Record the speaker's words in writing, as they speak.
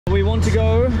We want to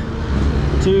go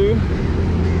to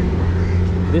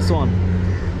this one.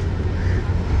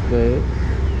 The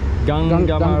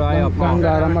Gangarama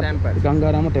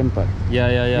temple. Yeah.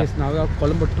 Yes, now we have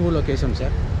Colombo 2 locations, sir.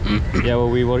 Yeah, well,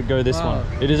 we would go this one.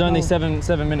 It is only 7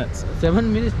 minutes.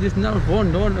 7 minutes. This now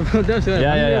phone don't.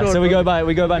 Yeah. So we go by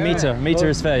meter. Meter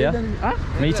is fair, yeah.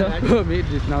 Meter.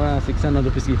 This now 600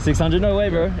 rupees. 600? No way,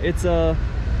 bro. It's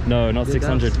no, not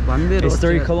 600. It's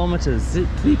 3 kilometers.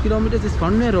 3 kilometers is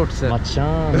one way road, sir.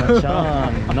 Machan.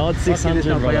 Not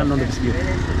 600, brother.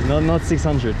 Not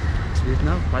 600. This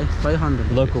now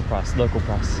 500. Local price.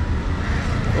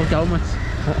 Okay, how much?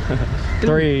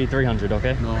 300,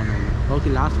 okay? No. Okay,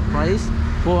 last price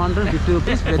 450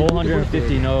 rupees.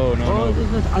 450, no.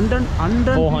 This was under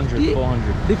 400.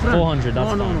 Different. 400,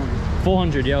 that's no.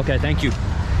 400, yeah, okay, thank you.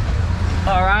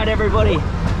 All right, everybody.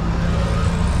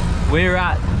 We're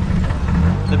at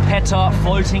the Peta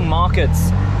floating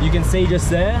markets. You can see just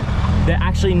there, they're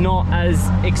actually not as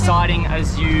exciting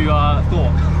as you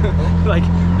thought. Like,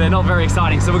 they're not very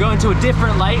exciting. So we're going to a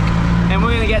different lake and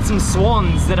we're gonna get some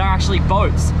swans that are actually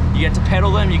boats. You get to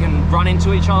pedal them, you can run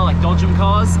into each other like dodgem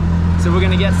cars. So we're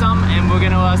gonna get some and we're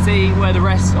gonna see where the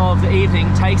rest of the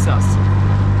evening takes us.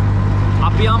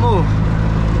 Apiamu.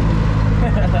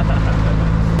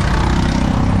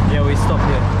 Yeah, we stop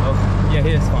here. Oh, yeah,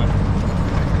 here's fine.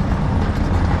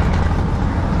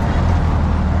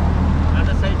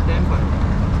 Other side temple.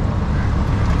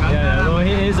 Yeah,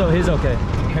 well, he's okay.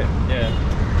 Yeah.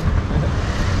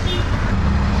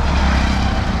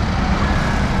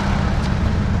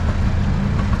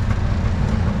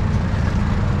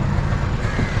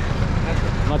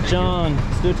 Machan,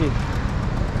 Stuti.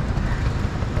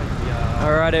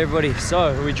 Alright, everybody,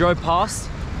 so we drove past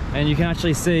and you can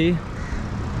actually see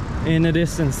in the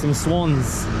distance some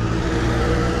swans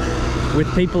with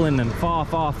people in them,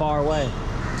 far away.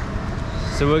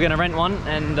 So we're gonna rent one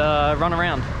and run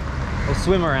around or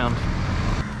swim around.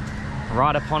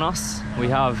 Right upon us we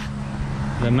have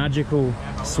the magical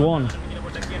swan.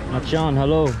 Machan,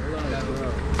 hello.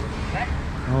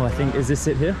 Oh, I think, is this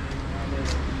it here?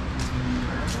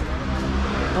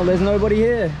 Oh, there's nobody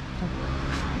here.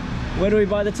 Where do we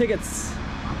buy the tickets?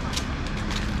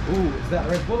 Oh, is that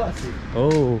Red Bull I see?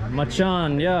 Oh,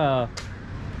 Machan, yeah.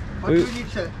 What do you need,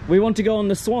 sir? We want to go on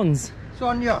the swans.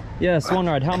 Swan, yeah. Yeah, swan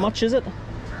ride. How much is it?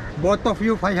 Both of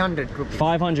you 500 rupees.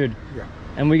 500. Yeah.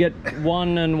 And we get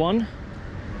one and one?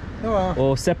 No,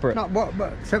 Or separate? no,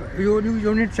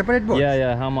 you need separate boats?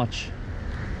 Yeah, how much?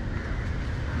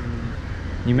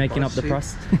 You making up the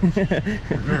price?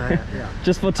 Yeah.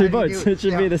 Just for 2 boats? you- It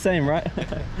should be the same, right?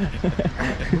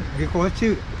 Because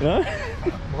you, No?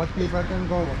 both people can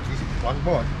go one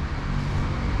boat.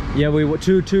 Yeah, we were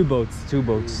two boats. You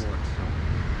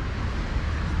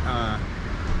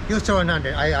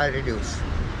 700, I reduce.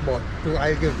 Boat.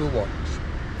 I'll give 2 boats.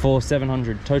 For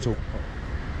 700 total.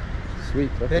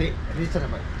 Sweet. Very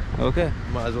reasonable. Okay.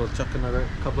 Might as well chuck another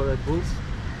couple of Red Bulls.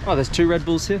 Oh, there's 2 Red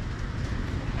Bulls here.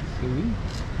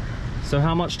 So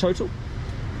how much total?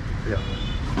 Yeah.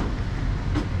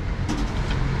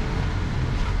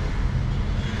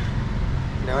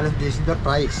 Now this is the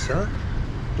price, huh?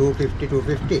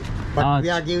 250. But we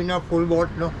are giving a full boat,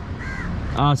 no?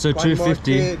 Ah, so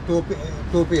 250. Two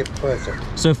person.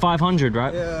 So 500,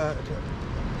 right?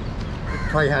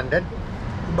 500,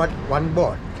 but one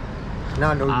boat.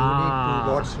 No, you Ah. need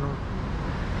 2 boats, no?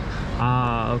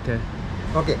 Ah, okay.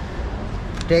 Okay.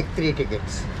 Take 3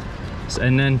 tickets. So,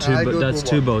 and then I'll do that's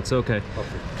 2 2 boats, okay.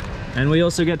 Okay. And we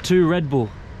also get 2 Red Bull.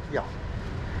 Yeah.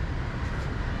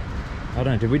 I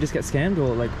don't know, did we just get scammed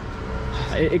or like...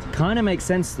 It kind of makes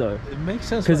sense though. It makes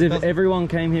sense. Because if everyone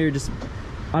came here just...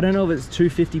 I don't know if it's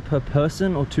 250 per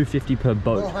person or 250 per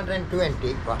boat.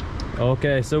 420.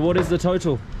 Okay, so what is the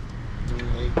total?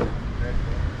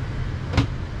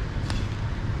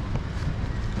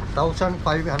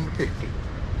 1,550.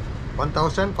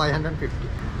 1,550.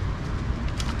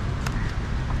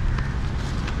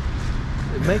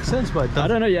 It makes sense, but it I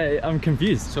don't know, yeah, I'm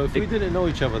confused. So if we didn't know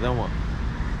each other, then what?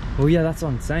 Well, yeah, that's what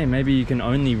I'm saying. Maybe you can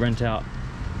only rent out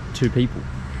 2 people.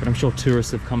 But I'm sure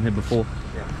tourists have come here before.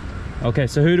 Yeah. Okay,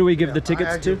 so who do we give the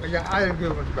tickets to? I'll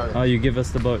give it to Oh, you give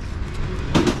us the boat.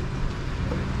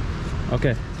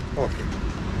 Okay. Okay.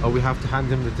 Oh, we have to hand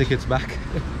him the tickets back.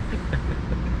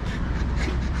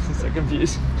 I'm so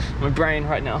confused. My brain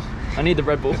right now. I need the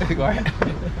Red Bull.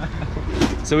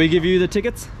 So we give you the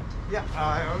tickets? Yeah.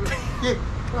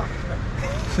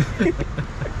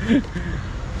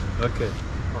 Okay.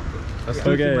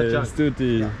 Okay,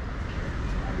 Stuti.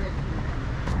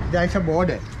 There is a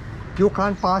border. You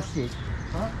can't pass it.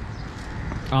 Huh?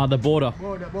 Ah, the border.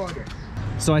 Border.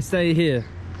 So I stay here.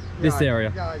 This Yeah,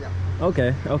 area? Yeah, yeah.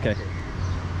 Okay, okay.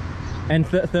 And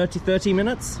 30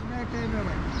 minutes?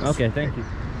 Okay, thank you.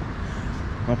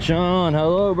 Machan,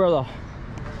 hello brother.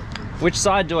 Which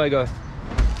side do I go?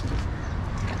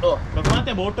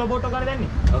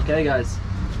 Okay guys.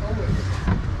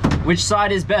 Which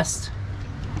side is best?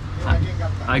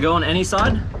 I go on any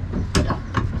side?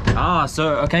 Ah,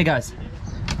 so, okay guys.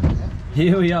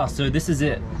 Here we are, so this is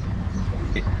it.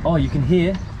 Oh, you can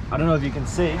hear. I don't know if you can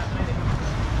see.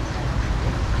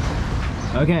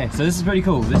 Okay, so this is pretty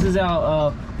cool. This is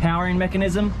our powering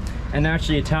mechanism, and they're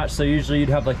actually attached, so usually you'd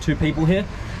have like 2 people here.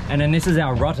 And then this is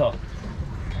our rudder.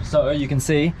 So you can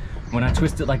see, when I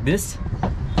twist it like this,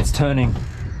 it's turning,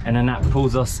 and then that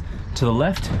pulls us to the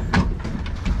left.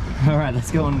 All right,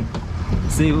 let's go and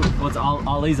see what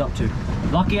Ali's up to.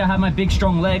 Lucky I have my big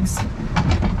strong legs.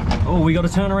 Oh, we got to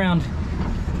turn around.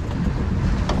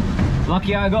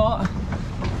 Lucky I got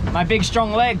my big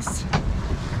strong legs.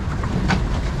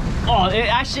 Oh, it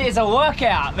actually is a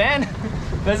workout, man.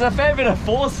 There's a fair bit of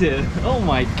force here. Oh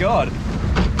my god.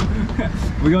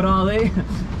 We got Ali.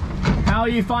 How are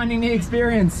you finding the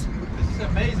experience? This is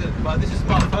amazing, but this is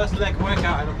my first leg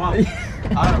workout in a month.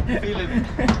 I'm feeling it.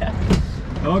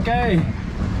 Okay.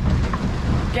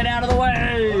 Get out of the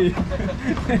way.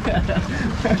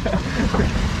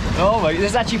 Oh my, this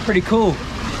is actually pretty cool.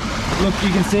 Look, you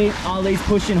can see Ali's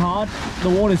pushing hard. The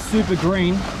water's super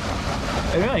green.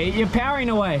 Really, you're powering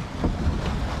away.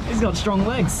 He's got strong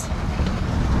legs.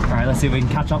 All right, let's see if we can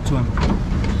catch up to him.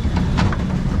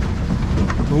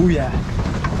 Oh yeah.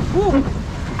 Woo.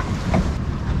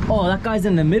 Oh, that guy's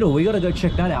in the middle. We gotta go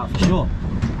check that out for sure.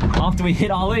 After we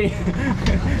hit Ali.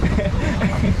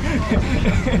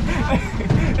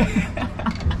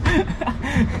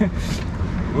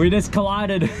 We just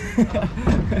collided.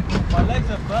 My legs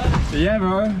are burning. Yeah,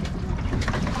 bro.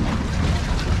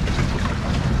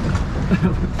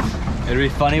 It'd be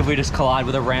funny if we just collide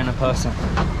with a random person.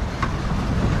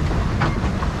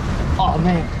 Oh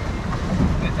man.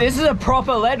 This is a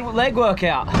proper leg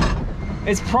workout.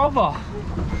 It's proper.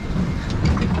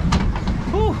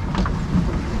 Whew.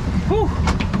 Whew.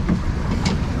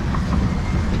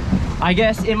 I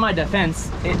guess in my defense,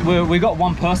 we got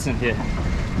 1 person here.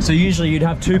 So usually you'd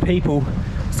have 2 people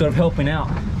sort of helping out.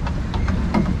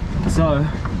 So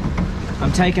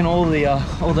I'm taking all the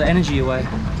energy away.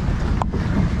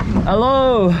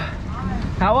 Hello. Hi.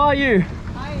 How are you?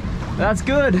 Hi. That's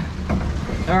good.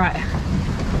 All right.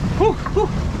 Whew, whew.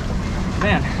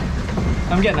 Man,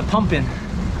 I'm getting a pump in.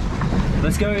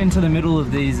 Let's go into the middle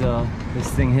of these this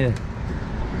thing here.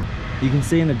 You can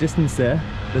see in the distance there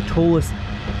the tallest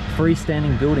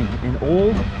freestanding building in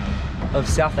all of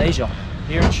South Asia,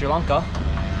 here in Sri Lanka.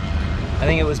 I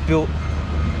think it was built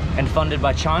and funded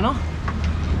by China,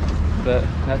 but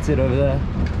that's it over there.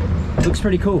 It looks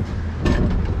pretty cool.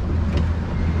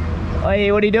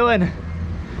 Hey, what are you doing?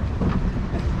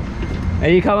 Are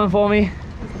you coming for me?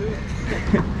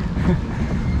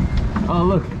 Oh,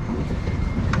 look.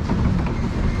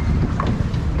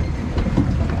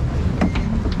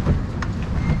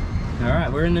 All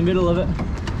right, we're in the middle of it.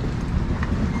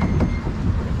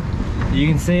 You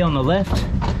can see on the left,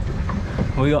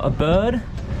 we got a bird.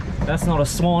 That's not a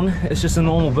swan, it's just a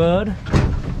normal bird.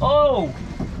 Oh,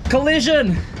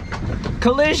 collision,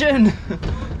 collision.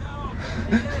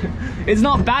 It's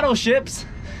not battleships.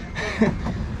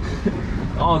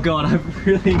 Oh God,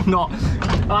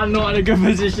 I'm not in a good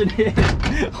position here.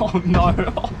 Oh no.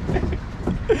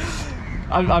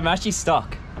 I'm actually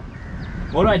stuck.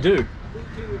 What do I do?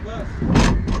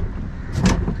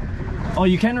 Oh,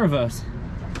 you can reverse.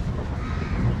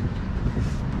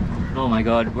 Oh my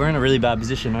God, we're in a really bad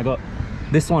position. I got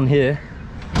this one here,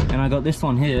 and I got this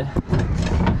one here.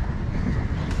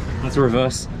 Let's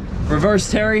reverse. Reverse,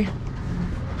 Terry.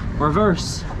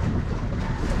 Reverse.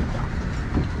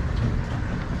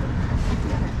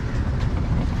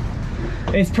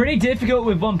 It's pretty difficult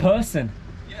with 1 person.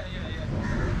 Yeah. You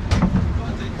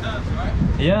gotta take turns, right?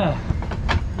 Yeah.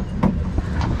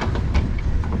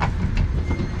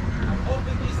 I'm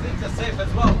hoping these things are safe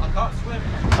as well. I can't swim.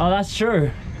 Oh, that's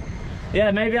true.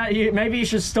 Yeah, maybe you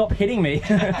should stop hitting me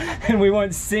and we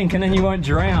won't sink and then you won't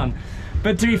drown.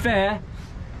 But to be fair,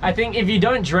 I think if you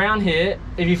don't drown here,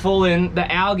 if you fall in,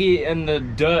 the algae and the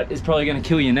dirt is probably going to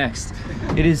kill you next.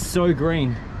 It is so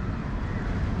green.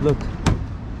 Look.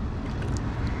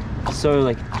 So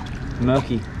like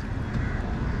murky.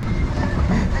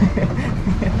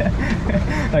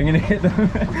 I'm going to hit them.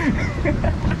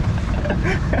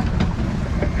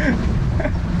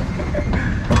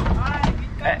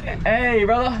 Hey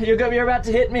brother, you're about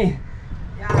to hit me.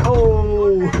 Yeah.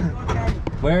 Oh. Okay.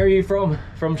 Where are you from?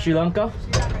 From Sri Lanka?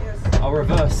 Sri Lanka, yes. I'll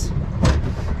reverse.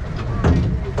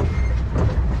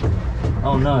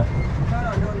 Oh no.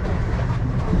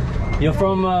 You're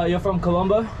from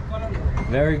Colombo?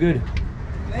 Very good.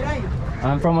 Where are you?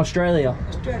 I'm from Australia.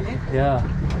 Australia? Yeah.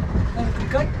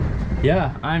 Cricket?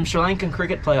 Yeah, I'm Sri Lankan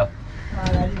cricket player.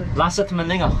 Very good. Lasat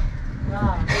Maninga.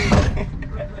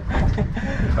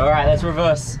 Alright, let's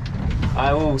reverse.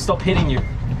 I will stop hitting you.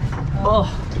 Oh.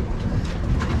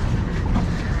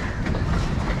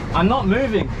 I'm not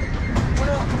moving.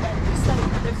 This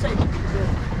side, left side.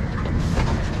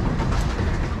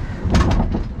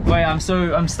 Wait, I'm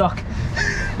stuck.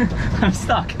 I'm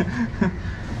stuck.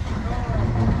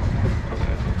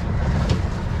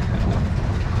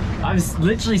 I'm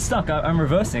literally stuck. I'm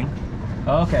reversing.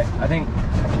 Oh, okay, I think.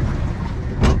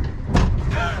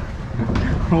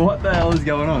 What the hell is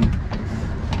going on?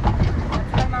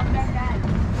 My mom and dad.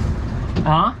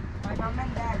 Huh? My mom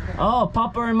and dad. Oh,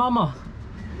 Papa and Mama.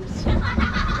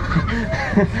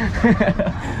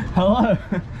 Hello.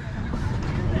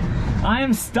 I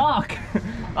am stuck.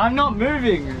 I'm not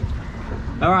moving.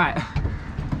 All right.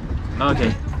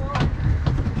 Okay.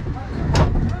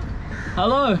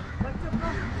 Hello.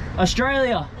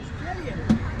 Australia.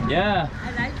 Yeah.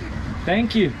 I like it.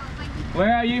 Thank you.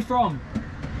 Where are you from?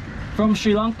 From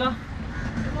Sri Lanka?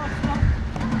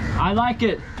 I like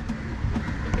it.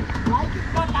 Like it,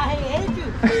 but I hate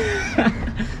you.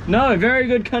 No, very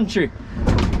good country.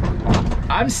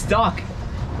 I'm stuck.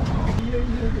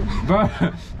 Bro,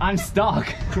 I'm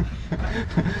stuck.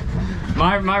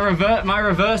 my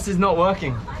reverse is not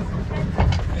working.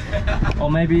 Or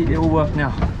maybe it will work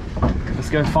now. Let's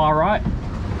go far right.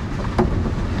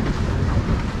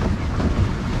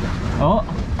 Oh.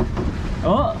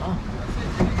 Oh.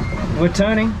 We're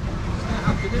turning.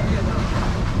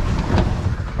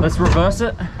 Let's reverse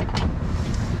it.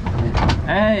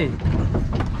 Hey.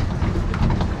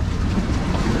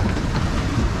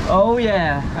 Oh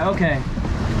yeah, okay.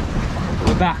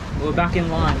 We're back in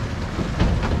line.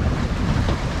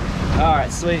 All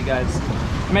right, sweet guys.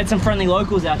 Met some friendly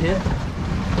locals out here.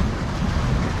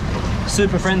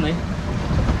 Super friendly,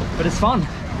 but it's fun.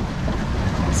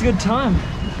 It's a good time.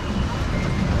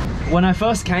 When I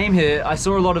first came here, I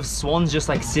saw a lot of swans just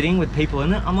like sitting with people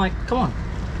in it. I'm like, come on,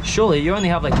 surely you only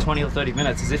have like 20 or 30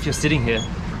 minutes as if you're sitting here.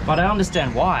 But I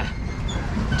understand why.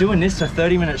 Doing this for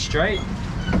 30 minutes straight,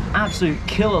 absolute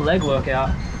killer leg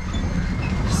workout.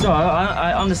 So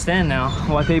I understand now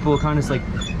why people are kind of just like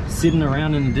sitting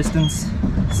around in the distance,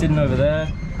 sitting over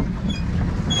there,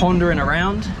 pondering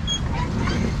around.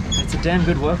 It's a damn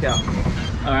good workout.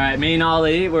 All right, me and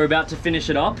Ali, we're about to finish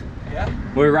it up. Yeah.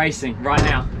 We're racing right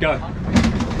now. Go.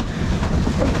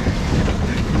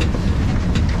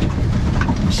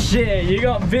 Shit, you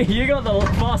got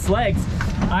the fast legs.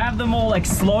 I have the more like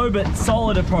slow but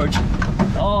solid approach.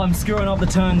 Oh, I'm screwing up the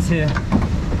turns here.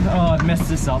 Oh, I've messed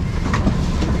this up.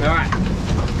 All right.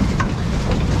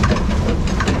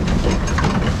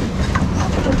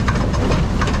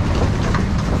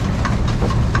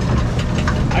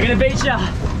 I'm gonna beat ya.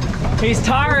 He's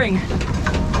tiring.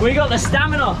 We got the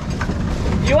stamina.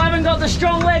 You haven't got the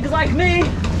strong legs like me.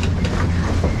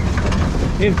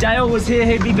 If Dale was here,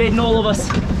 he'd be beating all of us.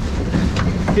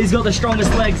 He's got the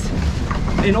strongest legs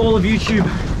in all of YouTube.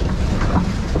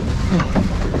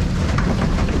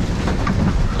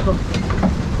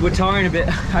 We're tiring a bit.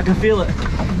 I can feel it.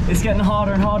 It's getting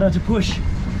harder and harder to push.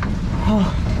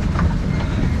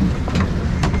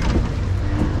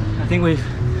 I think we're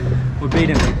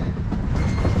beating.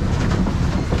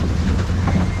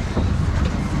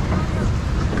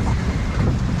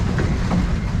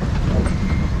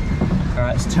 All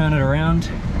right, let's turn it around.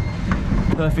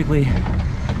 Perfectly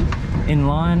in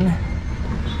line.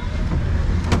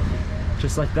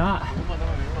 Just like that.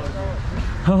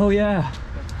 Oh yeah.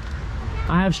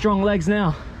 I have strong legs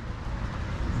now.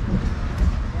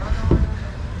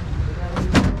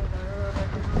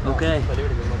 Okay.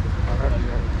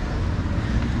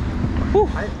 Whew,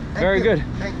 very good.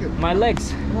 Thank you. My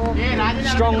legs.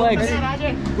 Strong legs.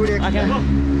 Good I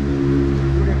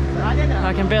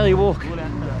can barely walk.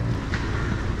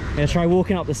 Yeah, try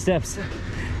walking up the steps.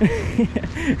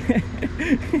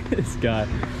 This guy.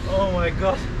 Oh my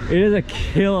god. It is a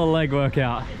killer leg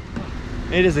workout.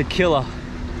 It is a killer.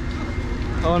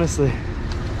 Honestly.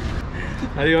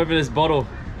 How do you open this bottle?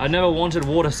 I never wanted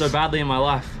water so badly in my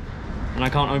life, and I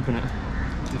can't open it.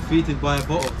 Defeated by a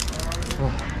bottle.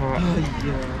 Oh, all right.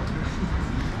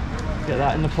 Get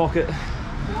that in the pocket.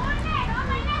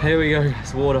 Here we go.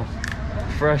 It's water.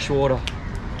 Fresh water.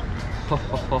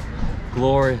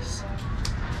 Glorious.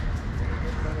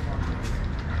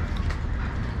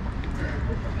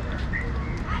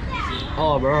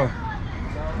 Oh, bro.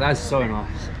 That's so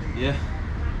nice. Yeah.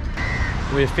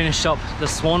 We have finished up the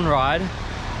Swan ride.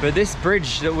 But this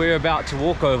bridge that we're about to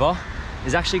walk over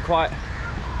is actually quite...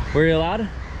 We're allowed?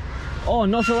 Oh,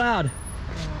 not allowed.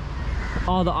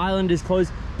 Oh, the island is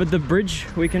closed. But the bridge,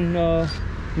 we can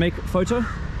make photo?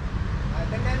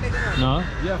 No?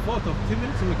 Yeah, photo. 10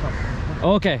 minutes will come.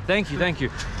 Okay, thank you, thank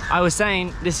you. I was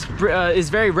saying this is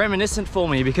very reminiscent for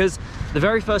me because the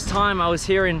very first time I was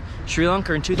here in Sri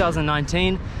Lanka in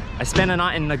 2019, I spent a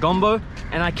night in Colombo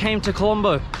and I came to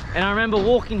Colombo. And I remember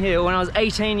walking here when I was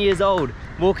 18 years old,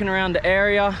 walking around the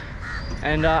area.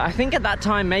 And I think at that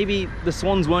time, maybe the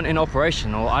Swans weren't in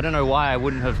operation, or I don't know why I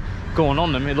wouldn't have gone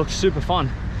on them. It looked super fun.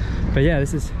 But yeah,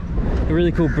 this is a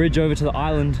really cool bridge over to the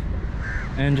island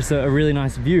and just a really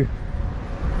nice view.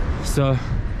 So,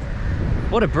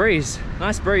 what a breeze,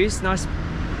 nice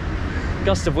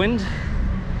gust of wind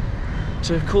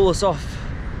to cool us off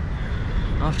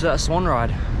after that swan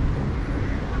ride.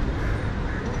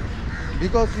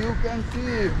 Because you can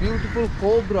see beautiful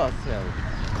cobras here.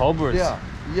 Cobras? Yeah,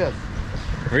 yes.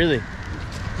 Really?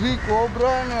 3 cobra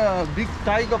and a big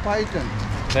tiger python.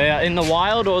 They are in the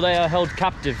wild or they are held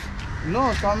captive?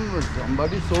 No,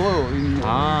 somebody saw in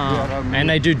and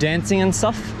they do dancing and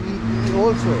stuff?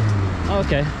 Also.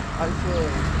 Okay. I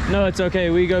saw. No, it's okay.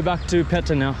 We go back to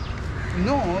Peta now.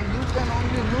 No, you can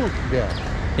only look there.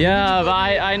 Yeah, but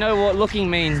I know what looking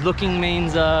means. Looking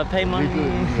means pay money.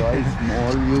 You are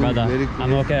small, you Brother, very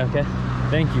I'm okay, okay?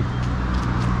 Thank you.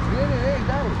 Really, hey,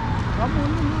 Dad, come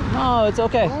only look. No, it's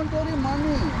okay. Don't worry,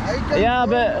 money. I can Yeah,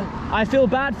 show but you. I feel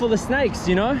bad for the snakes,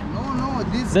 you know? No,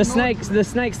 this The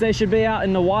snakes, they should be out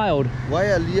in the wild. Why,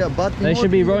 Aliyah? But They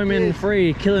should be roaming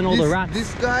free, killing all the rats.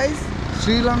 These guys,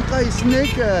 Sri Lanka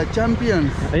snake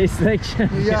champions. These snake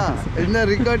champions. Yeah, in the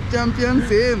record champion,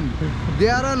 same.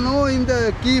 There are no in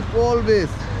the keep always.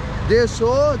 They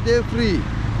show, they free.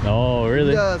 Oh,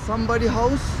 really? Somebody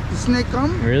house, snake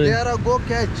come, Really? there are go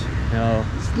catch. No.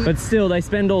 But still, they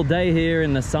spend all day here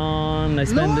in the sun. They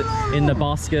spend it in the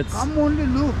baskets. Come only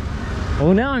look.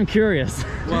 Well, now I'm curious.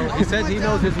 Well, he said he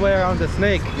knows his way around the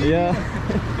snake. Yeah.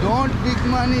 Don't big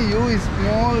money, you is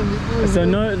small. Little, So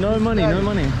no money, no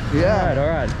money. Yeah. All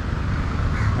right.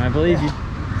 I believe you.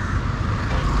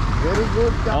 Very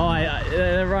good.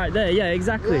 Oh, right there. Yeah,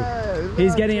 exactly. Yeah,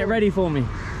 He's getting it ready for me.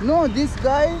 No, these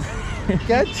guys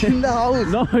catch in the house.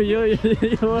 No, you're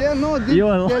Tell me.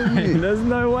 lying. There's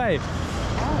no way.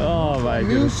 Oh my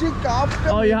goodness. Music after.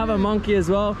 Oh, you have a monkey as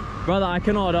well, brother. I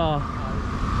cannot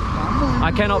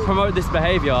promote this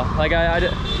behavior. Like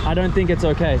I don't think it's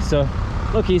okay. So,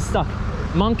 look, he's stuck.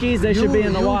 Monkeys, they should be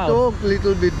in the wild. You talk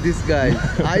little bit, this guy.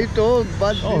 I talk,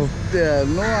 but Oh. this,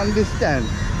 no understand.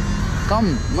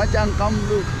 Come, Machan, come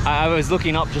look. I was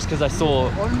looking up just because I saw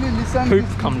Only listen. poop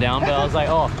this- come down, but I was like,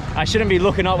 oh, I shouldn't be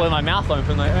looking up with my mouth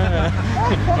open, like,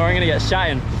 or I'm gonna get shot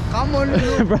in. Come only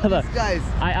look, Brother, these guys.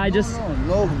 I just,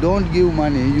 No, don't give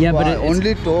money. You yeah, but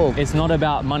only talk. It's not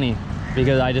about money,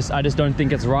 because I just don't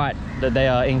think it's right that they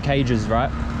are in cages,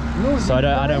 right? No, So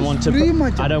I don't want to free,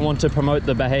 Machan. I don't want to promote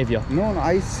the behavior. No,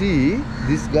 I see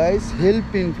these guys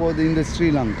helping for the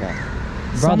Sri Lanka.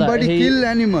 Brother, Somebody kill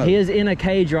animal. He is in a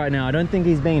cage right now. I don't think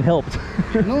he's being helped.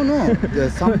 No,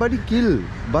 somebody kill,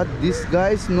 but these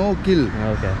guys no kill.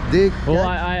 Okay. They Well,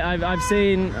 catch- I've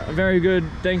seen very good.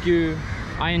 Thank you.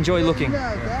 I enjoy looking.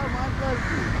 Yeah, they are markers.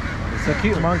 It's a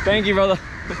cute monkey. Thank you, brother.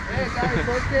 Hey guys,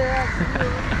 okay.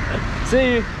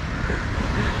 See you.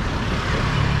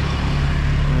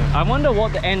 I wonder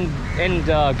what the end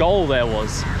goal there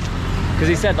was, because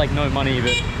he said like no money,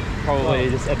 but probably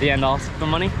just at the end asked for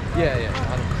money. Yeah,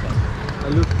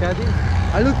 100%.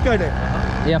 Aluthkade.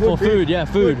 Yeah, for food. Yeah,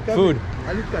 food.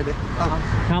 Aluthkade.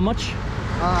 How much?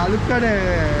 Aluthkade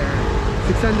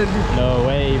 600. No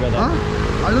way, brother.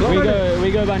 Huh? Aluthkade.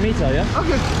 We go by meter, yeah.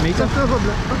 Okay. Meter? That's no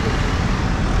problem.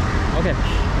 Okay.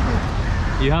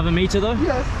 Okay. You have a meter though?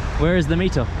 Yes. Where is the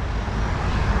meter?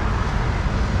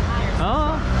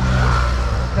 Oh.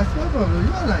 That's no problem.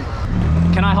 You are right.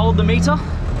 Can I hold the meter?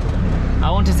 I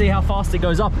want to see how fast it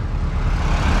goes up.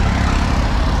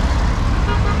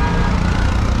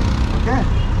 Okay.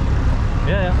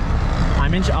 Yeah.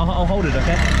 I'll hold it,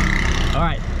 okay? All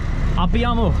right.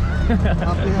 Appiamo.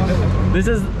 This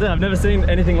is, I've never seen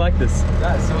anything like this.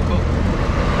 That's so cool.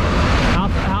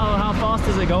 How fast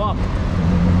does it go up?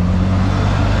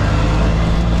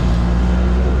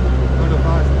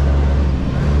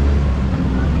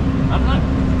 I don't know.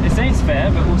 It seems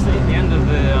fair, but we'll see at the end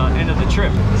of the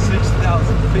trip.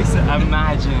 6,000 pieces.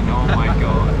 Imagine, oh my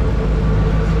god.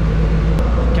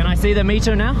 Can I see the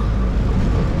meter now?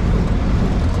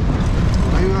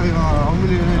 How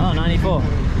many? Oh, 94.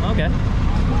 Okay.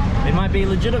 It might be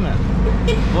legitimate.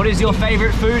 What is your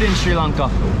favorite food in Sri Lanka?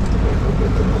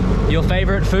 Your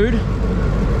favorite food?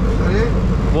 Sorry?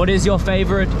 What is your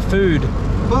favorite food?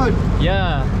 Food.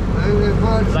 Yeah,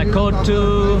 like Sri called Lanka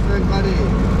to rice and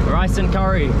curry. rice and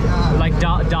curry. Yeah. Like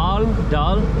dal.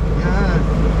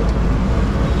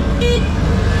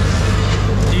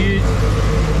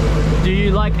 Yes. Do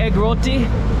you like egg roti?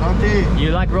 Roti.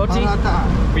 You like roti?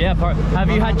 Paratha. Yeah. Have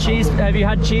you had cheese? Have you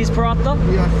had cheese paratha?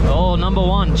 Yes. Oh, number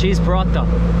one, cheese paratha.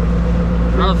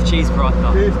 Love cheese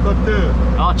paratha. Fish kotu.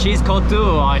 Oh, cheese kotu.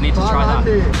 Oh, I need to try that.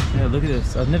 Paratha. Yeah, look at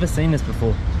this. I've never seen this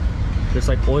before. Just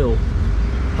like oil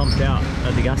pumped out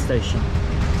at the gas station.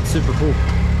 Super cool.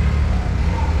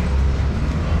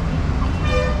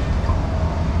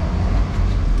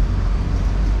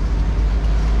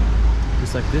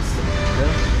 Just like this.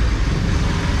 Yeah.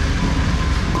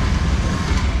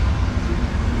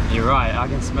 You're right, I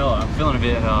can smell it. I'm feeling a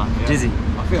bit dizzy.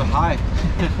 I feel high.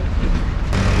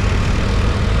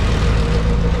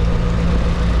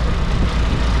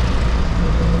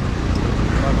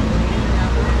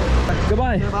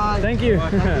 Goodbye. Bye. Thank you.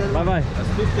 Bye bye.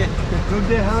 Good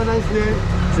day. Have a nice day.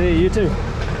 See you, you too.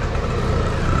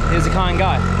 Here's a kind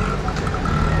guy.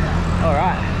 All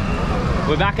right.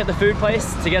 We're back at the food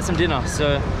place to get some dinner.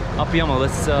 So up Yama,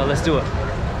 let's do it.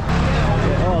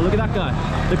 Oh, look at that guy.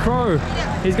 The crow.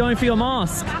 He's going for your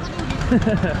mask.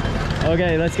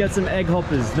 Okay, let's get some egg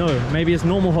hoppers. No, maybe it's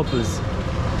normal hoppers.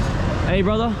 Hey,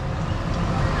 brother.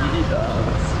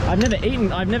 I've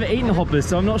never eaten hoppers,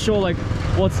 so I'm not sure like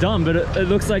what's done, but it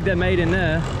looks like they're made in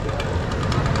there.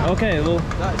 Okay, well,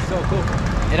 That's so cool.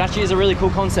 it actually is a really cool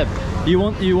concept. You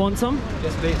want some?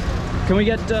 Yes, please. Can we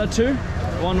get two?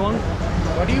 One.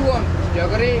 What do you want?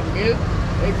 Jaggery, milk,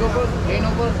 egg hopper, plain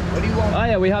hopper? What do you want? Oh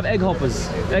yeah, we have egg hoppers.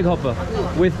 Egg hopper.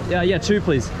 With, yeah, two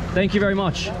please. Thank you very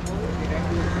much.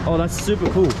 Oh, that's super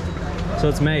cool. So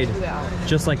it's made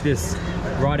just like this,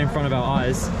 right in front of our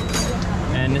eyes.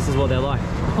 And this is what they're like.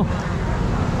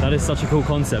 That is such a cool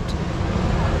concept.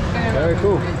 Very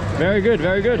cool. Very good,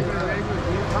 very good.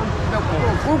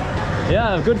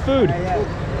 Yeah, good food.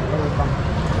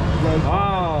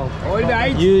 Wow. All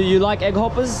right. You like egg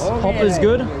hoppers? Hoppers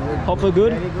good? Hopper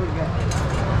good?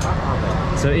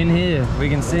 So in here we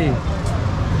can see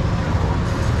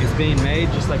it's being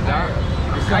made just like that.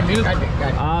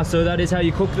 Ah, so that is how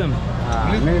you cook them.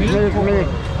 Milk,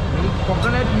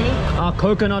 coconut milk. Ah,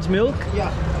 coconut milk?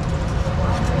 Yeah.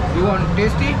 You want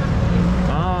tasty?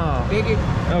 Ah. Take it.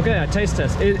 Okay, a taste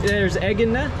test. There's egg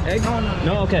in there? Egg? No.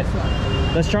 No? Okay.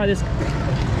 Let's try this.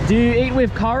 Do you eat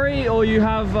with curry or you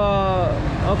have...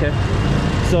 Okay.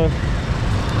 So,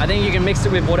 I think you can mix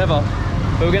it with whatever.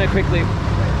 But we're going to quickly...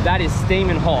 That is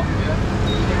steaming hot.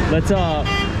 Let's...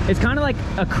 It's kind of like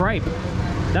a crepe.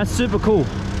 That's super cool.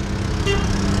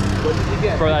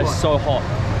 Bro, that is so hot.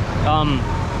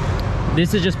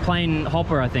 This is just plain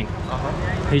hopper, I think.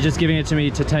 He's just giving it to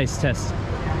me to test.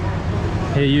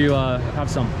 Here, you have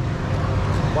some.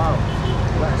 Wow.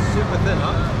 That's super thin,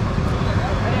 huh?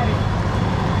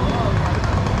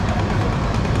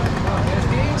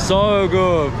 So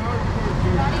good.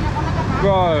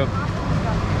 Bro.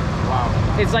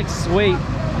 Wow. It's like sweet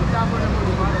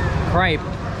crepe.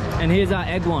 And here's our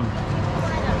egg one.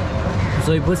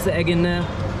 So he puts the egg in there.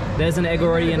 There's an egg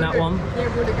already in that one.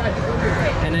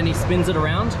 And then he spins it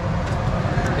around.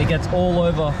 It gets all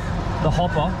over the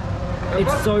hopper.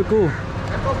 It's so cool.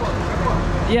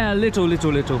 Yeah, little.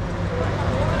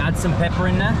 Add some pepper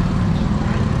in there.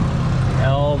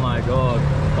 Oh my god.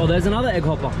 Oh, there's another egg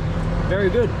hopper. Very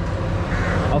good.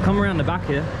 I'll come around the back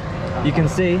here. You can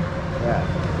see.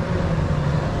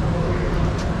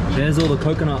 There's all the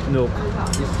coconut milk.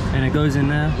 And it goes in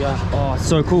there. Oh,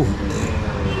 so cool.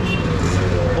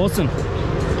 Awesome.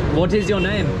 What is your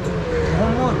name?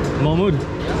 Mahmoud.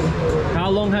 How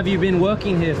long have you been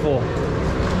working here for?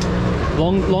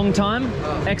 Long time?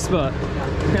 Expert.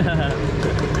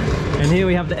 And here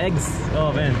we have the eggs.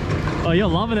 Oh man. Oh, you're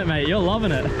loving it, mate. You're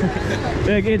loving it.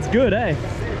 It's good, eh?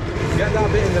 Get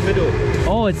that bit in the middle.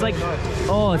 Oh, it's like,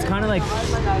 oh, it's kind of like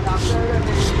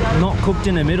not cooked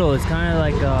in the middle. It's kind of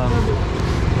like,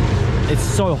 it's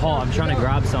so hot. I'm trying to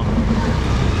grab some.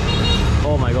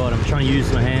 Oh my god, I'm trying to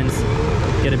use my hands,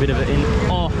 get a bit of it in.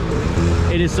 Oh,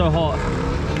 it is so hot.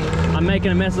 I'm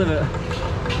making a mess of it.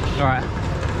 All right.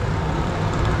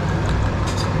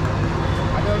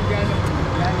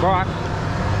 Bro,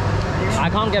 I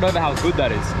can't get over how good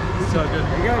that is. So good.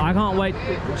 I can't wait.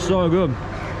 So good.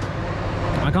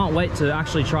 I can't wait to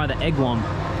actually try the egg one.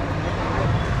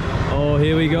 Oh,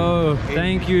 here we go.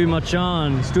 Thank you,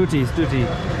 Machan. Stuti.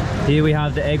 Here we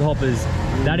have the egg hoppers.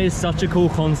 That is such a cool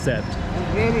concept.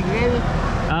 Gravy.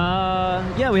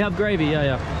 Yeah, we have gravy.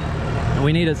 Yeah.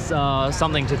 We needed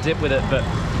something to dip with it, but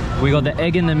we got the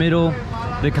egg in the middle.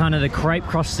 the kind of the crepe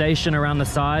crustacean around the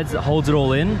sides that holds it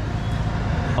all in.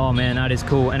 Oh man, that is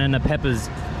cool. And then the peppers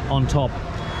on top.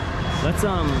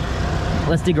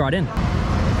 Let's dig right in.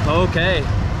 Okay,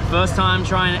 first time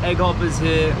trying egg hoppers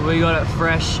here. We got it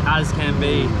fresh as can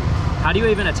be. How do you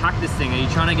even attack this thing? Are you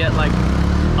trying to get like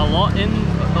a lot in,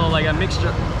 or like a mixture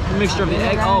of the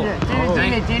egg? Oh,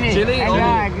 chili.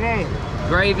 Oh,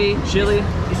 gravy, chili.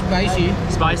 Spicy.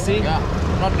 Spicy. Yeah,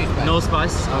 not this spicy. No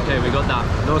spice. Okay, we got that.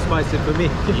 No spicy for me.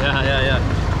 Yeah.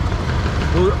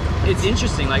 Well, it's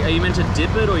interesting. Like, are you meant to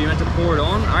dip it or are you meant to pour it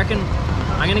on? I reckon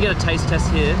I'm gonna get a taste test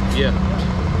here. Yeah.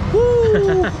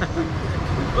 Woo!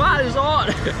 That is hot.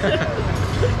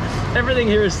 Everything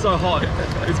here is so hot.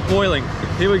 It's boiling.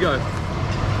 Here we go.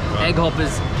 Egg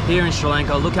hoppers here in Sri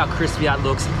Lanka. Look how crispy that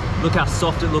looks. Look how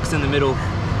soft it looks in the middle.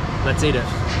 Let's eat it.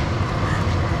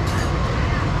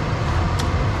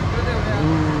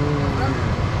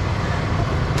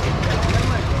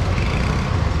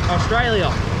 Australia.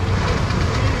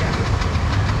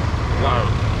 Wow.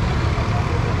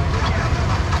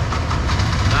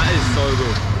 That is so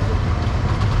good.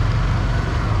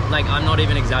 Like, I'm not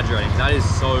even exaggerating. That is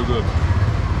so good.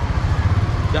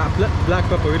 That black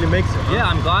pepper really makes it, huh? Yeah,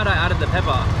 I'm glad I added the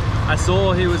pepper. I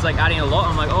saw he was like adding a lot.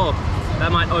 I'm like, oh,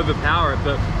 that might overpower it,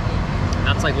 but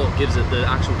that's like what gives it the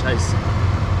actual taste.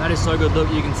 That is so good. Look,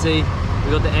 you can see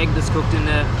we got the egg that's cooked in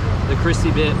there, the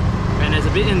crispy bit, and there's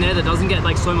a bit in there that doesn't get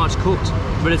like so much cooked,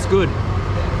 but it's good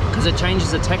because it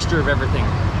changes the texture of everything.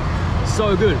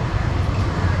 So good.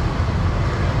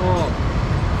 Oh.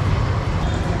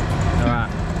 All right,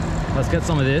 let's get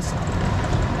some of this.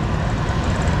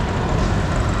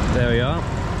 There we are.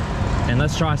 And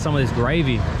let's try some of this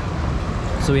gravy.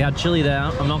 So we had chili there.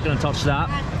 I'm not going to touch that,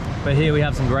 but here we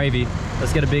have some gravy.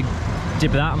 Let's get a big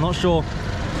dip of that. I'm not sure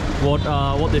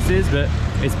what this is, but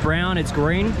it's brown, it's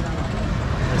green.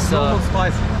 It's normal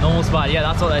spice. Normal spice, yeah,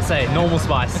 that's what they say, normal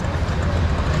spice.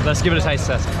 Let's give it a taste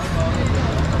test.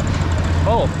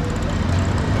 Oh,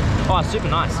 it's super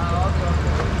nice.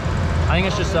 I think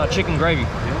it's just chicken gravy.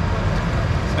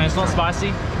 And it's not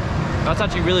spicy. That's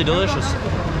actually really delicious.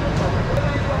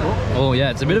 Oh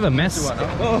yeah, it's a bit of a mess.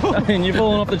 And you're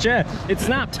falling off the chair. It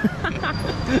snapped.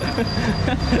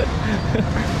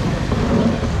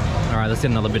 All right, let's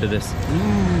get another bit of this.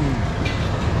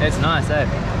 It's nice, eh?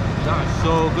 That's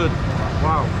so good.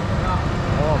 Wow.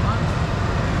 Oh.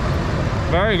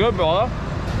 Very good, brother.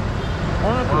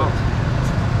 Honestly. Wow.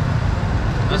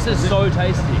 This is so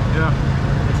tasty. Yeah.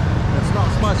 It's not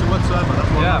spicy whatsoever.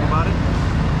 That's what I like about it.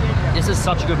 This is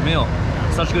such a good meal.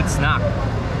 Such a good snack.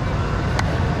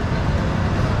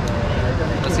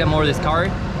 Let's get more of this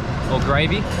curry or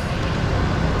gravy.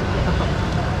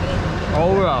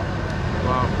 Oh yeah.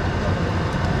 Wow.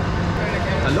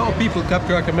 A lot of people kept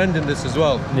recommending this as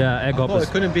well. Yeah, egg hoppers. It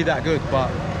couldn't be that good, but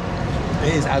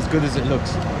it is as good as it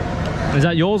looks. Is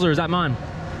that yours or is that mine?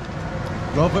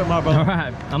 Go for it, my brother. All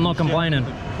right, I'm not complaining.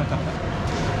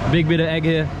 Big bit of egg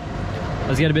here.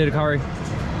 Let's get a bit of curry.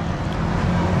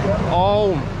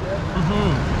 Oh.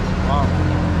 Wow.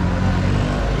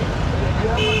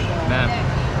 Man.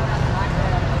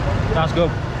 That's good.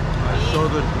 That's so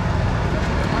good.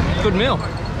 Good meal.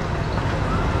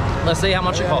 Let's see how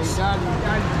much it costs.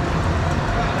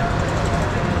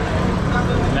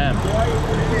 Man.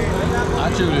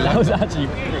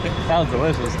 That was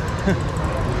delicious.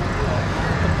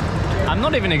 I'm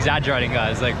not even exaggerating,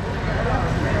 guys. Like,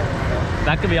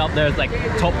 that could be up there as like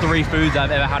top 3 foods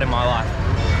I've ever had in my life.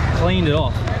 Cleaned it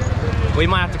off. We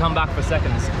might have to come back for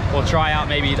seconds or try out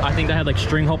maybe. I think they had like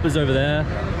string hoppers over there.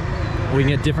 We can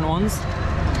get different ones.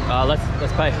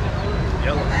 Let's pay.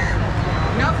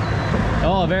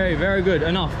 Oh, very, very good.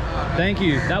 Enough. Thank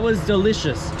you. That was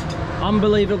delicious.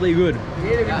 Unbelievably good.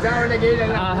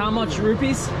 How much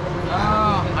rupees?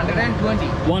 120.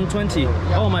 120.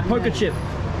 Oh, my poker chip.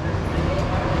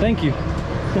 Thank you.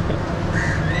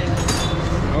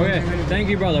 Okay, thank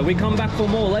you, brother. We come back for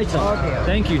more later. Okay.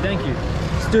 Thank you.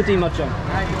 Stuti macam.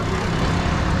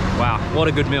 Wow, what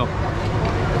a good meal.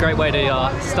 Great way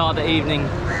to start the evening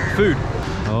food.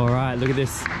 All right, look at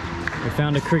this. We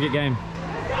found a cricket game.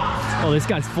 Oh, this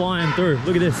guy's flying through.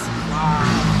 Look at this.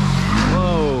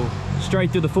 Whoa,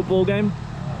 straight through the football game.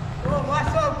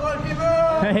 What's up,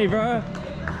 goalkeeper? Hey, bro.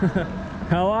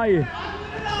 How are you?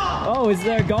 Oh, is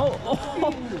there a goal?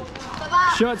 Oh.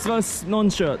 Shirts versus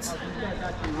non-shirts.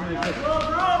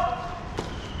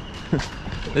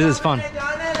 This is fun.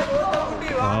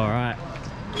 All right,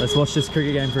 let's watch this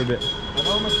cricket game for a bit.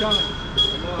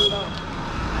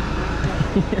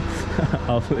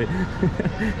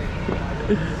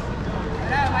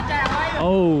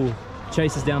 Oh,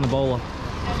 chases down the bowler.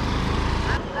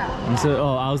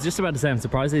 Oh, I was just about to say, I'm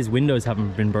surprised these windows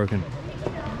haven't been broken.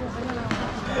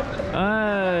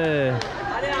 Hey.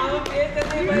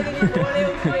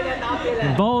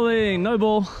 Bowling, no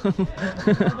ball.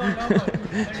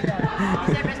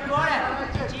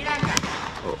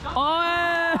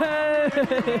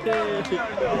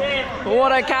 Oh,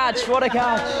 what a catch, what a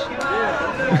catch.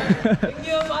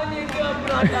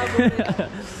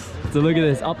 So look at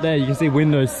this, up there you can see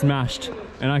windows smashed,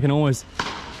 and I can almost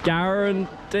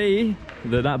guarantee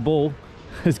that that ball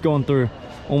has gone through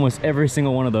almost every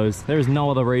single one of those. There is no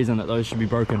other reason that those should be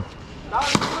broken.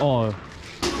 Oh,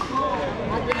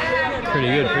 pretty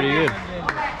good, pretty good.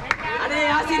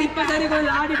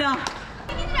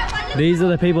 These are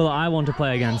the people that I want to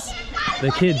play against.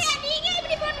 The kids.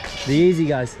 The easy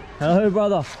guys. Hello,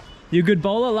 brother. You a good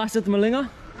bowler? Lasset Malinga?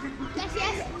 Yes,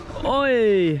 yes.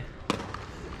 Oi!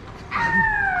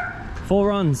 4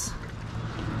 runs.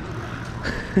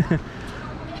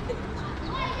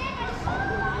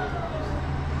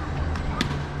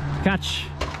 Catch.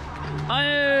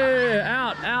 Oh,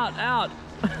 out, out, out.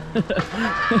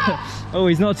 Oh,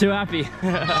 he's not too happy.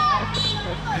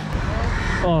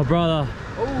 Oh, brother,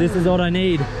 this is what I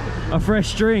need. A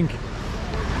fresh drink.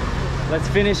 Let's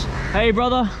finish. Hey,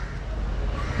 brother.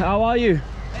 How are you?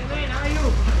 Hey man, how are you?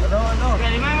 No.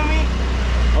 Can you remember me?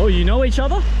 Oh, you know each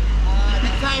other?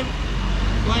 Next time,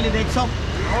 going to the shop.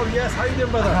 Oh yes, how you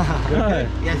doing, brother? Good.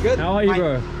 Yes. Good. How are you, Fine.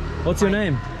 bro? What's your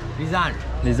name? Nizan.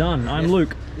 Nizan. I'm Yes.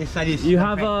 Luke. This is. You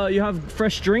have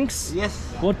fresh drinks? Yes.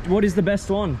 What is the best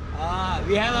one?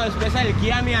 We have a special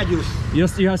Kiamiya juice.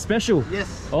 You have special? Yes.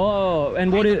 Oh,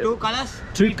 and what Like is... 2 colors.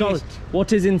 Two 3 colors. taste.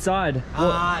 What is inside?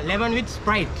 What? Lemon with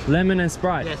Sprite. Lemon and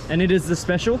Sprite. Yes. And it is the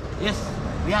special? Yes.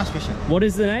 We have special. What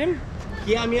is the name?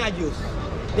 Kiamiya juice.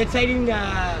 That side in the.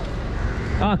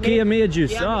 Ah, Kiamiya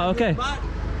juice. Kiamiya Ah, okay. juice bar,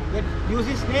 that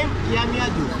juice's name Kiamiya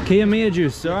juice. Kiamiya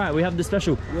juice. All right, we have the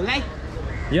special. You like?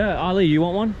 Yeah, Ali, you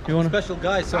want one? You want? Special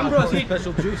guy, so Come, I bro, want sit.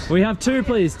 special juice. We have 2,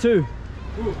 please. 2.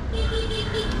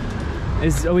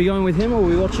 Are we going with him or are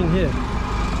we watching here?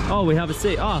 Oh, we have a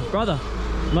seat. Ah, brother.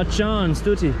 Machan,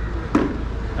 Stuti.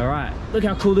 All right. Look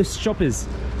how cool this shop is.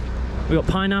 We got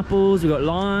pineapples. We got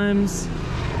limes.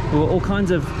 We got all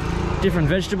kinds of different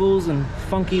vegetables and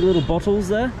funky little bottles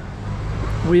there.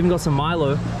 We even got some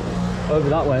Milo over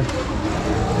that way.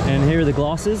 And here are the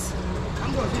glasses.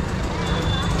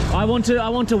 I want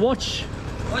to watch.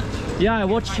 What? Yeah,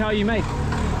 watch how you make.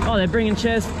 Oh, they're bringing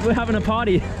chairs. We're having a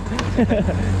party.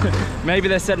 Maybe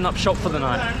they're setting up shop for the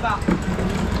night. We've got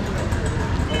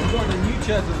the new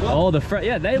chairs as well. Oh,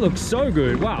 yeah, they look so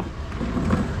good. Wow.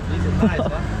 These are nice,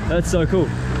 huh? That's so cool.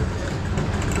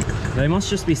 They must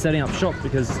just be setting up shop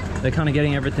because they're kind of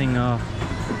getting everything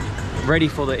ready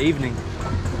for the evening.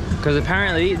 Because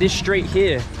apparently this street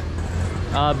here,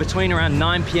 between around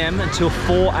 9 PM until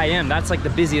 4 AM, that's like the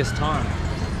busiest time.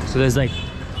 So there's like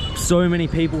so many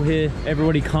people here,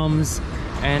 everybody comes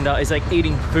and is like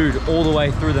eating food all the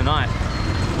way through the night.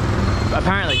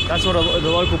 Apparently, that's what the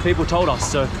local people told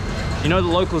us. So, you know, the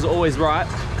locals are always right,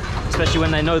 especially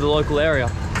when they know the local area.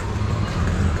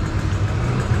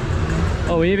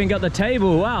 Oh, we even got the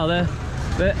table. Wow,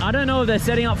 I don't know if they're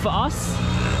setting up for us.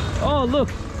 Oh, look,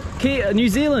 New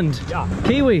Zealand, Yeah.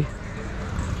 Kiwi.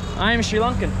 I am Sri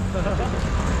Lankan.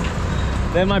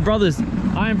 They're my brothers.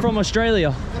 I am from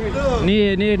Australia,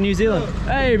 near New Zealand.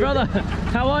 Hey, brother,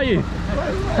 how are you?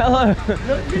 Hello.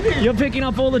 You're picking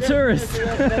up all the tourists.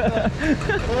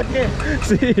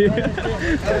 See you.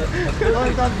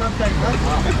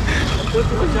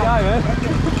 Guy,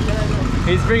 man.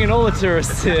 He's bringing all the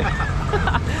tourists here.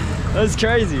 That's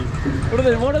crazy.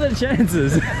 What are the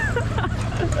chances?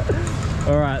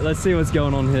 All right, let's see what's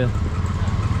going on here.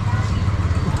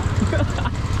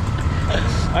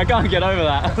 I can't get over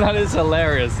that. That is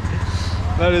hilarious.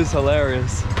 That is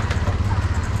hilarious.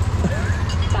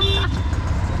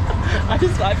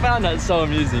 I found that so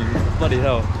amusing. Bloody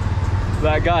hell.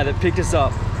 That guy that picked us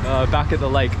up back at the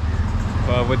lake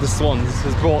with the swans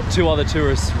has brought 2 other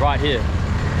tourists right here.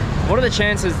 What are the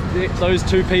chances those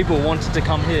 2 people wanted to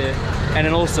come here, and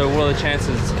then also what are the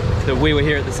chances that we were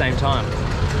here at the same time?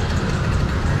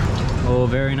 Oh,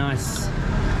 very nice.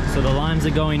 So the limes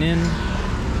are going in.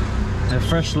 They're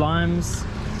fresh limes.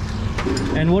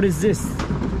 And what is this?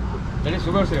 That is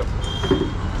sugar syrup.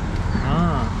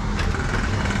 Ah.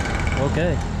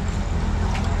 Okay.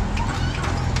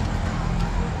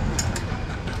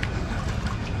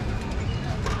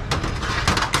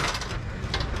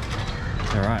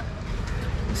 All right.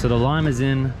 So the lime is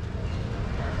in.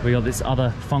 We got this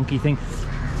other funky thing.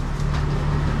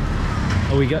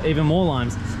 Oh, we got even more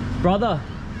limes. Brother,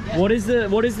 Yes.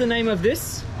 what is the name of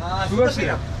this? Sugar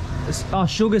syrup. Oh,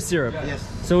 sugar syrup.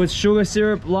 Yes. So it's sugar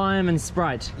syrup, lime, and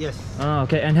Sprite. Yes. Oh,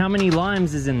 okay. And how many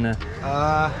limes is in there?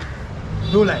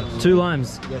 2 limes. 2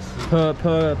 limes. Yes.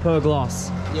 Per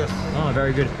glass. Yes. Oh,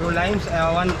 very good. 2 limes,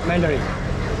 1 mandarin.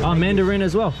 Oh, mandarin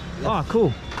as well. Yes. Oh,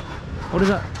 cool. What is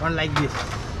that? One like this.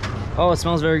 Oh, it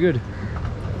smells very good.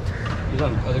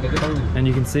 And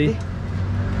you can see,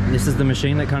 this is the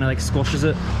machine that kind of like squashes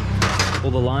it,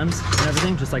 all the limes and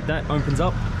everything, just like that. Opens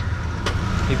up.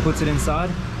 He puts it inside.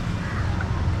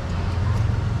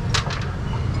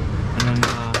 And then,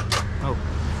 oh,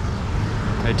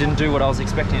 it didn't do what I was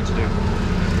expecting it to do.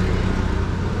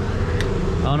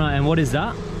 Oh no, and what is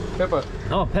that? Pepper.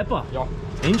 Oh, pepper. Yeah.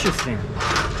 Interesting.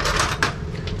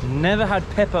 Never had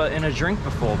pepper in a drink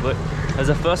before, but there's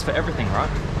a first for everything, right?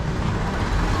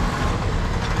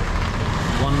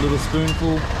 1 little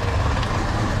spoonful,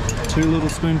 2 little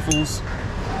spoonfuls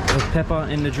of pepper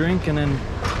in the drink, and then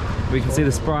we can see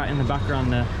the Sprite in the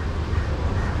background there.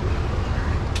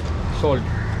 Salt.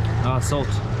 Ah, salt.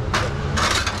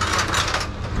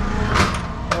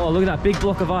 Oh, look at that big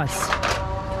block of ice.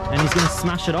 And he's gonna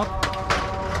smash it up.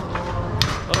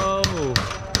 Oh,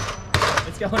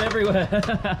 it's going everywhere.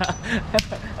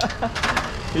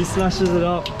 He smashes it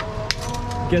up,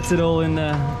 gets it all in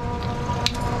there.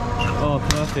 Oh,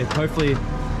 perfect. Hopefully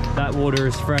that water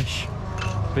is fresh.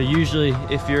 But usually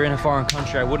if you're in a foreign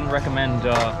country, I wouldn't recommend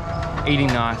eating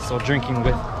the ice or drinking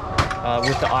with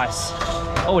the ice.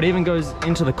 Oh, it even goes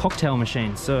into the cocktail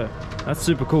machine, so that's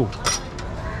super cool.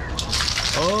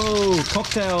 Oh,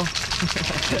 cocktail.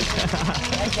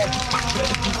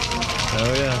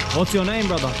 Oh yeah. What's your name,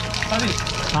 brother? Sabish.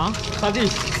 Huh?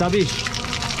 Sabish. Sabish.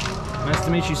 Nice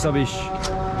to meet you, Sabish.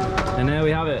 And there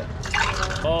we have it.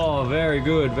 Oh, very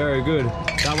good, very good.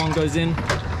 That one goes in,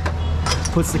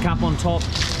 puts the cap on top,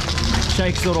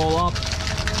 shakes it all up.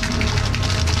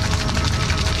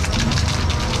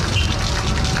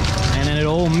 And then it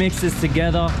all mixes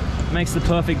together, makes the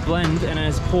perfect blend, and then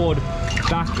it's poured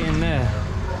back in there.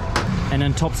 And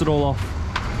then tops it all off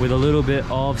with a little bit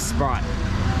of Sprite.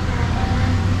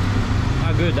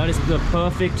 How good, that is the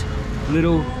perfect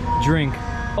little drink.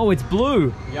 Oh, it's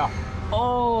blue. Yeah.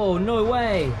 Oh, no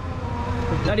way.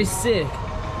 That is sick.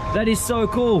 That is so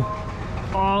cool.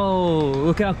 Oh,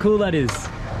 look how cool that is.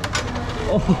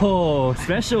 Oh,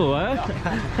 special, eh?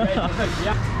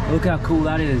 Look how cool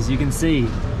that is. You can see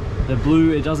the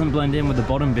blue, it doesn't blend in with the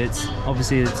bottom bits.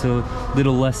 Obviously, it's a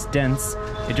little less dense.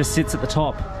 It just sits at the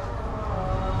top.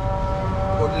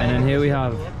 And then here we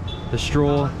have the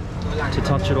straw to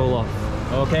touch it all off.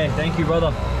 Okay, thank you,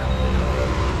 brother.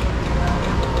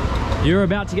 You're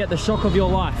about to get the shock of your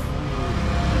life.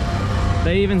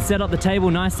 They even set up the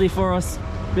table nicely for us.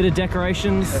 Bit of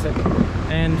decorations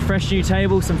and fresh new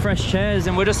table, some fresh chairs,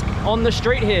 and we're just on the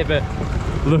street here, but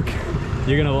look,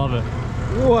 you're gonna love it.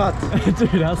 What?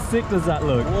 Dude, how sick does that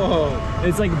look? Whoa.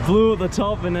 It's like blue at the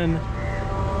top and then...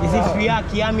 This is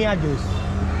Kiamia juice.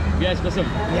 Yeah, special.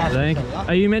 Yeah, Thank you. special, yeah.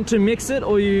 Are you meant to mix it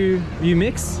or you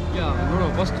mix? Yeah, no,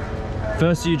 first.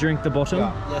 First you drink the bottom?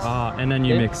 Yeah. Yes. Ah, and then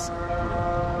you Okay. mix.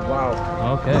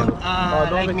 Wow. Okay.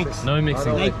 Like mix. No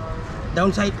mixing. Like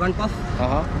downside 1 puff,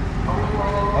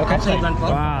 Okay. upside 1 puff.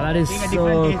 Wow, that is Take a so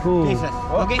different cool. tastes.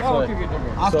 Okay? Okay.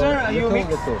 After you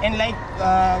mix and like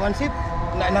 1 sip,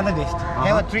 another taste.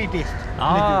 Have a 3 taste.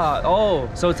 Ah, oh,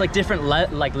 so it's like different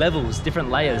like levels, different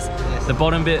layers. Yes. The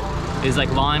bottom bit is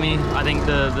like limey. I think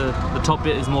the top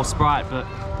bit is more Sprite, but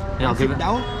yeah, I'll give Sip it.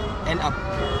 down and up.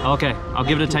 Okay, I'll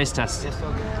give it a taste test. Yes,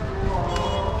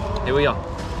 okay. Here we are.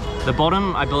 The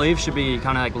bottom, I believe, should be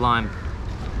kind of like lime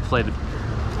flavored.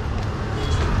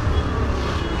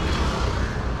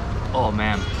 Oh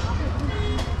man,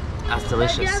 that's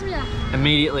delicious.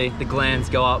 Immediately the glands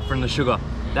go up from the sugar.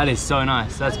 That is so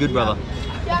nice. That's good, brother.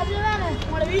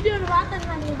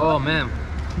 Oh man,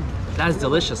 that is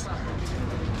delicious.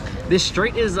 This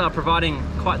street is providing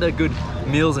quite the good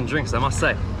meals and drinks, I must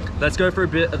say. Let's go for a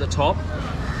bit at the top.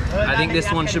 I think this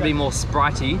one should be more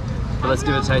spritey, but let's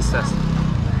give it a taste test.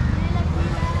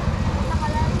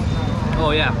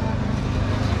 Oh yeah,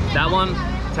 that one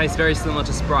tastes very similar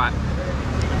to Sprite.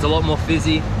 It's a lot more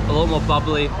fizzy, a lot more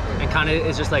bubbly, and kind of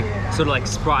is just like sort of like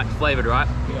Sprite flavored, right?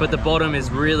 But the bottom is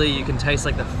really, you can taste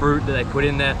like the fruit that they put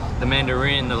in there, the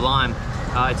mandarin, the lime.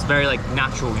 It's very like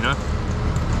natural, you know?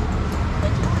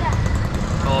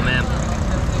 Oh man,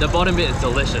 the bottom bit is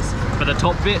delicious, but the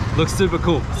top bit looks super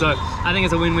cool. So I think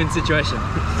it's a win-win situation.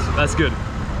 That's good.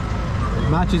 It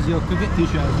matches your cricket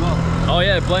t-shirt as well. Oh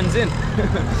yeah, it blends in.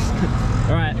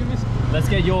 All right, let's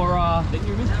get your... Did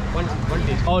you miss? One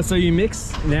taste. Oh, so you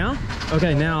mix now?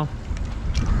 Okay, now.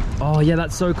 Oh yeah,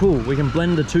 that's so cool. We can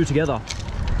blend the two together.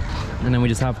 And then we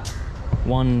just have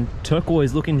one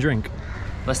turquoise looking drink.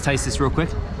 Let's taste this real quick.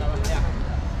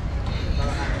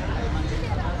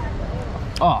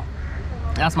 Oh,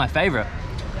 that's my favorite.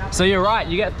 So you're right,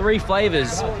 you get 3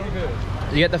 flavors.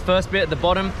 You get the first bit at the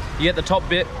bottom, you get the top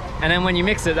bit, and then when you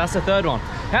mix it, that's the third one.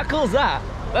 How cool is that?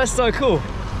 That's so cool.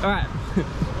 All right,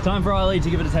 time for Ali to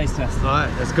give it a taste test. All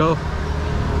right, let's go.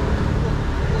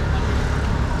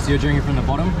 So you're drinking from the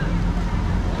bottom?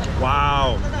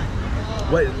 Wow.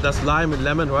 Wait, that's lime and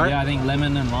lemon, right? Yeah, I think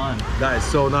lemon and lime. That is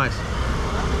so nice.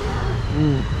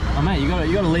 Oh mate, you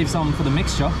gotta leave some for the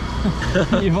mixture.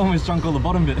 You've almost drunk all the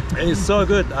bottom bit. It's so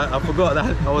good. I forgot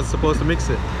that I was supposed to mix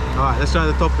it. All right, let's try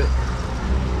the top bit.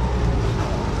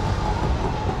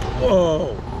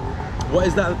 Whoa. What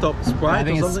is that at the top? Sprite I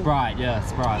think or it's something? Sprite, yeah,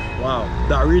 Sprite. Wow,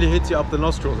 that really hits you up the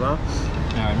nostrils, huh? All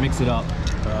right, mix it up.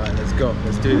 All right, let's go.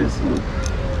 Let's do this.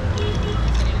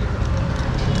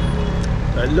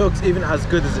 It looks even as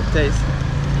good as it tastes.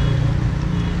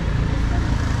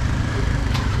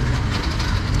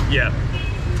 Yeah,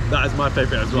 that is my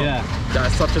favorite as well. Yeah. That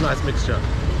is such a nice mixture.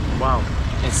 Wow.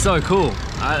 It's so cool.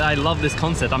 I love this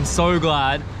concept. I'm so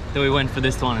glad that we went for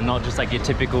this one and not just like your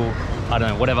typical, I don't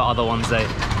know, whatever other ones they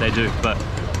do. But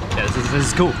yeah, this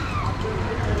is cool.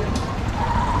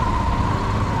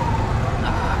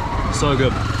 So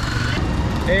good.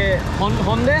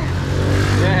 Honde?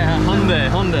 Yeah,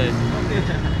 Honde.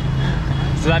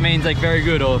 So that means like very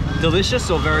good or delicious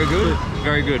or very good?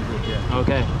 Very good. Yeah.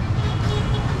 Okay.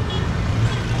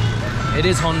 It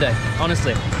is Honde,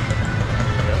 honestly.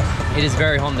 It is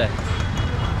very Honde.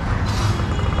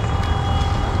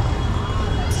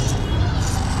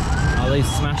 Ali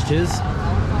smashed his,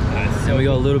 and we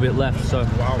got a little bit left, so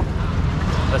Wow.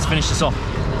 let's finish this off.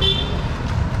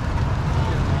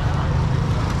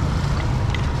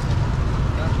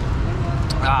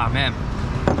 Ah, man.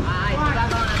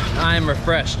 I am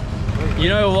refreshed. You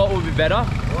know what would be better?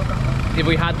 If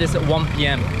we had this at 1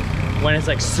 p.m. when it's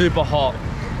like super hot.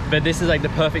 But this is like the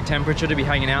perfect temperature to be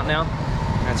hanging out now.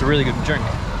 And it's a really good drink.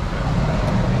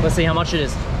 Let's see how much it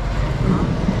is.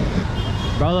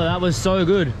 Brother, that was so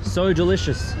good. So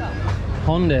delicious.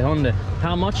 Honde.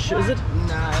 How much is it?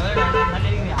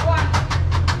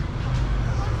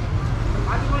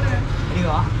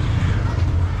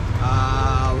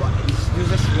 It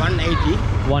uses 180.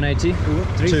 180?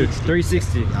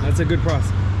 360. That's a good price.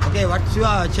 Okay, what's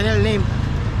your channel name?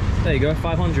 There you go,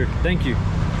 500. Thank you.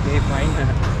 Okay,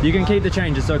 fine. You can keep the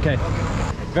change, it's okay.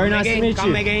 Very Come nice again, to meet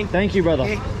come you. again. Thank you, brother.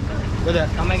 Okay. Good,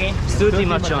 come again. Stuti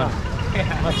Machan.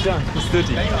 Machan.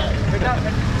 Stuti.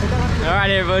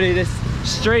 Alright everybody, this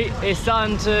street is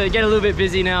starting to get a little bit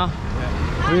busy now.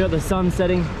 We got the sun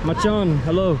setting. Machan,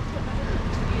 hello.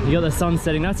 You got the sun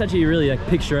setting. That's actually really a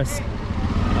picturesque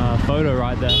photo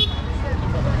right there.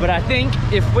 But I think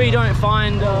if we don't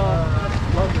find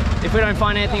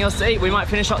anything else to eat, we might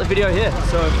finish up the video here.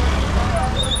 So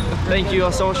thank you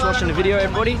all so much for watching the video,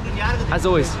 everybody. As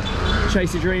always,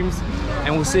 chase your dreams,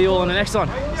 and we'll see you all on the next one.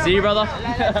 See you, brother.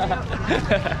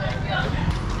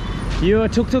 You a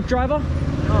tuk-tuk driver?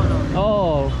 No.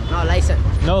 Oh, No license.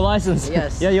 no license?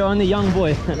 Yes. Yeah, you're only young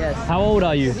boy. Yes. How old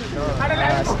are you?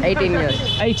 18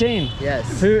 years. 18? Yes.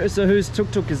 So whose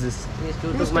tuk-tuk is this? He's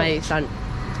to my son.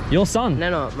 Your son?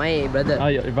 No, my brother. Oh,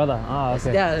 your brother. Ah,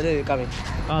 okay. They're coming.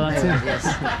 Oh, that's him. Yes.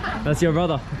 That's your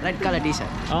brother. Red color t-shirt.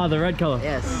 Ah, the red color.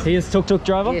 Yes. He is tuk-tuk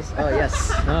driver? Yes. Oh,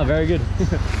 yes. Ah, very good.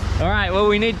 All right. Well,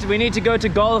 we need to go to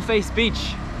Goldface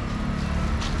Beach.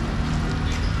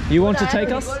 You want to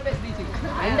take us? Goldface Beach.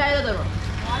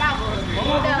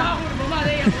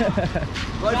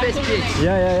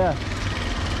 Yeah.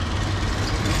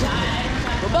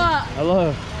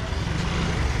 Hello.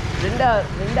 Linda.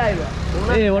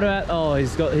 Hey, what about? Oh,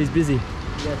 he's busy.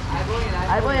 Yes.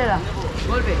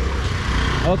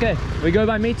 Goldface. Okay, we go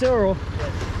by meter or?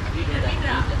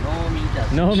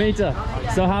 No meter.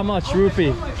 So how much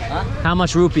rupee? Huh? How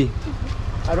much rupee?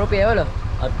 Rupee ever?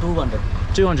 200.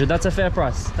 200. That's a fair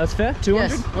price. That's fair. 200.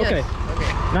 Yes, Okay.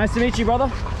 yes. Nice to meet you,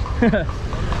 brother.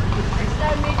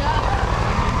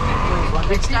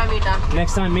 Next time meet.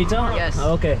 Next time meter? Yes.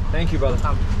 Okay. Thank you, brother.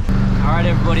 All right,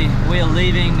 everybody. We are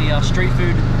leaving the street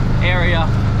food area.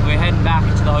 We're heading back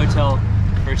to the hotel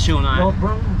for a chill night.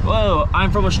 Whoa!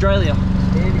 I'm from Australia.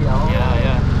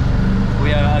 Yeah.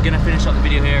 We are gonna finish up the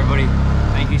video here, everybody.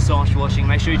 Thank you so much for watching.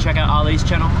 Make sure you check out Ali's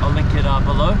channel. I'll link it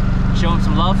below. Show him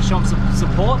some love, show him some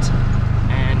support,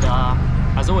 and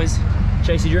as always,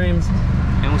 chase your dreams,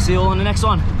 and we'll see you all in the next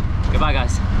one. Goodbye,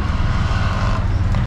 guys.